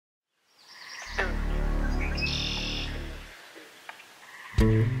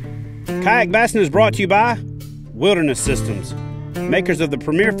Kayak Bassin is brought to you by Wilderness Systems, makers of the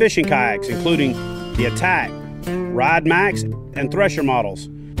premier fishing kayaks, including the Attack, Ride Max, and Thresher models.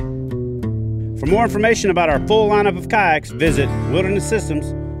 For more information about our full lineup of kayaks, visit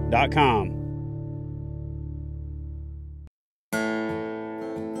wildernesssystems.com.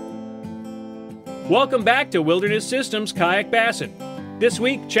 Welcome back to Wilderness Systems Kayak Bassin. This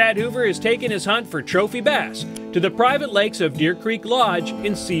week, Chad Hoover is taking his hunt for trophy bass to the private lakes of Deer Creek Lodge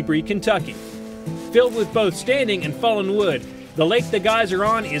in Seabury, Kentucky. Filled with both standing and fallen wood, the lake the guys are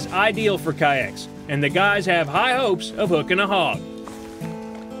on is ideal for kayaks, and the guys have high hopes of hooking a hog.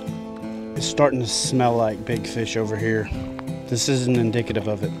 It's starting to smell like big fish over here. This isn't indicative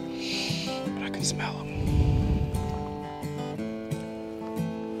of it, but I can smell them.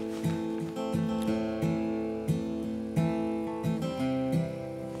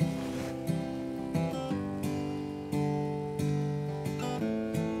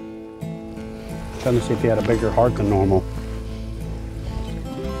 Trying to see if he had a bigger heart than normal.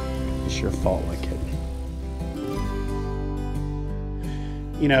 It's your fault, like it.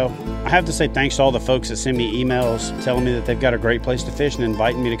 You know, I have to say thanks to all the folks that send me emails telling me that they've got a great place to fish and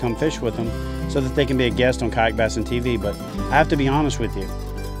inviting me to come fish with them so that they can be a guest on Kayak Bassin TV. But I have to be honest with you,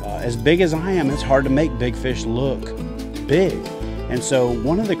 as big as I am, it's hard to make big fish look big. And so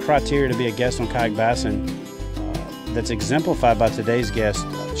one of the criteria to be a guest on Kayak Bassin that's exemplified by today's guest,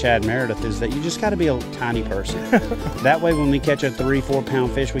 Chad Meredith, is that you just got to be a tiny person. That way when we catch a 3-4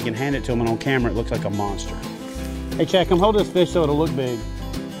 pound fish, we can hand it to him, and on camera it looks like a monster. Hey Chad, come hold this fish so it'll look big.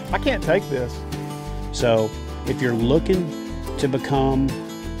 I can't take this. So if you're looking to become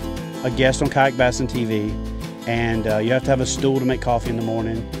a guest on Kayak Bassin TV, and you have to have a stool to make coffee in the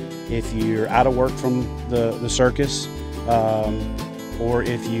morning, if you're out of work from the circus, or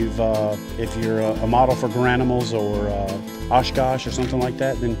if you're a model for Garanimals or Oshkosh or something like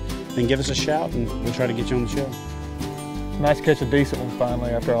that, then give us a shout and we'll try to get you on the show. Nice to catch a decent one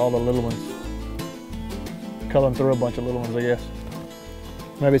finally after all the little ones. Culling through a bunch of little ones, I guess.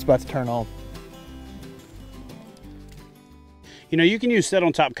 Maybe it's about to turn on. You know, you can use set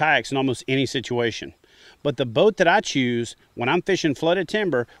on top kayaks in almost any situation, but the boat that I choose when I'm fishing flooded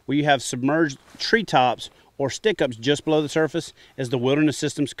timber where you have submerged treetops or stick-ups just below the surface is the Wilderness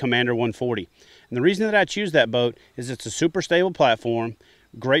Systems Commander 140. And the reason that I choose that boat is it's a super stable platform,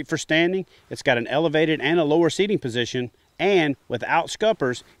 great for standing, it's got an elevated and a lower seating position, and without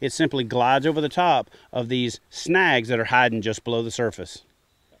scuppers, it simply glides over the top of these snags that are hiding just below the surface.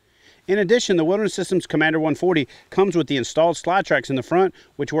 In addition, the Wilderness Systems Commander 140 comes with the installed slide tracks in the front,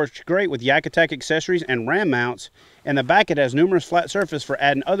 which works great with Yak Attack accessories and ram mounts. And the back, it has numerous flat surface for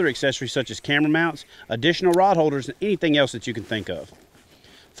adding other accessories such as camera mounts, additional rod holders, and anything else that you can think of.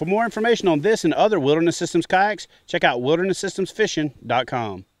 For more information on this and other Wilderness Systems kayaks, check out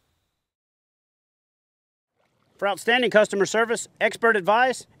wildernesssystemsfishing.com. For outstanding customer service, expert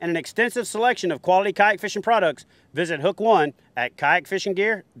advice, and an extensive selection of quality kayak fishing products, visit Hook One at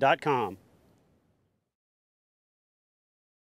kayakfishinggear.com.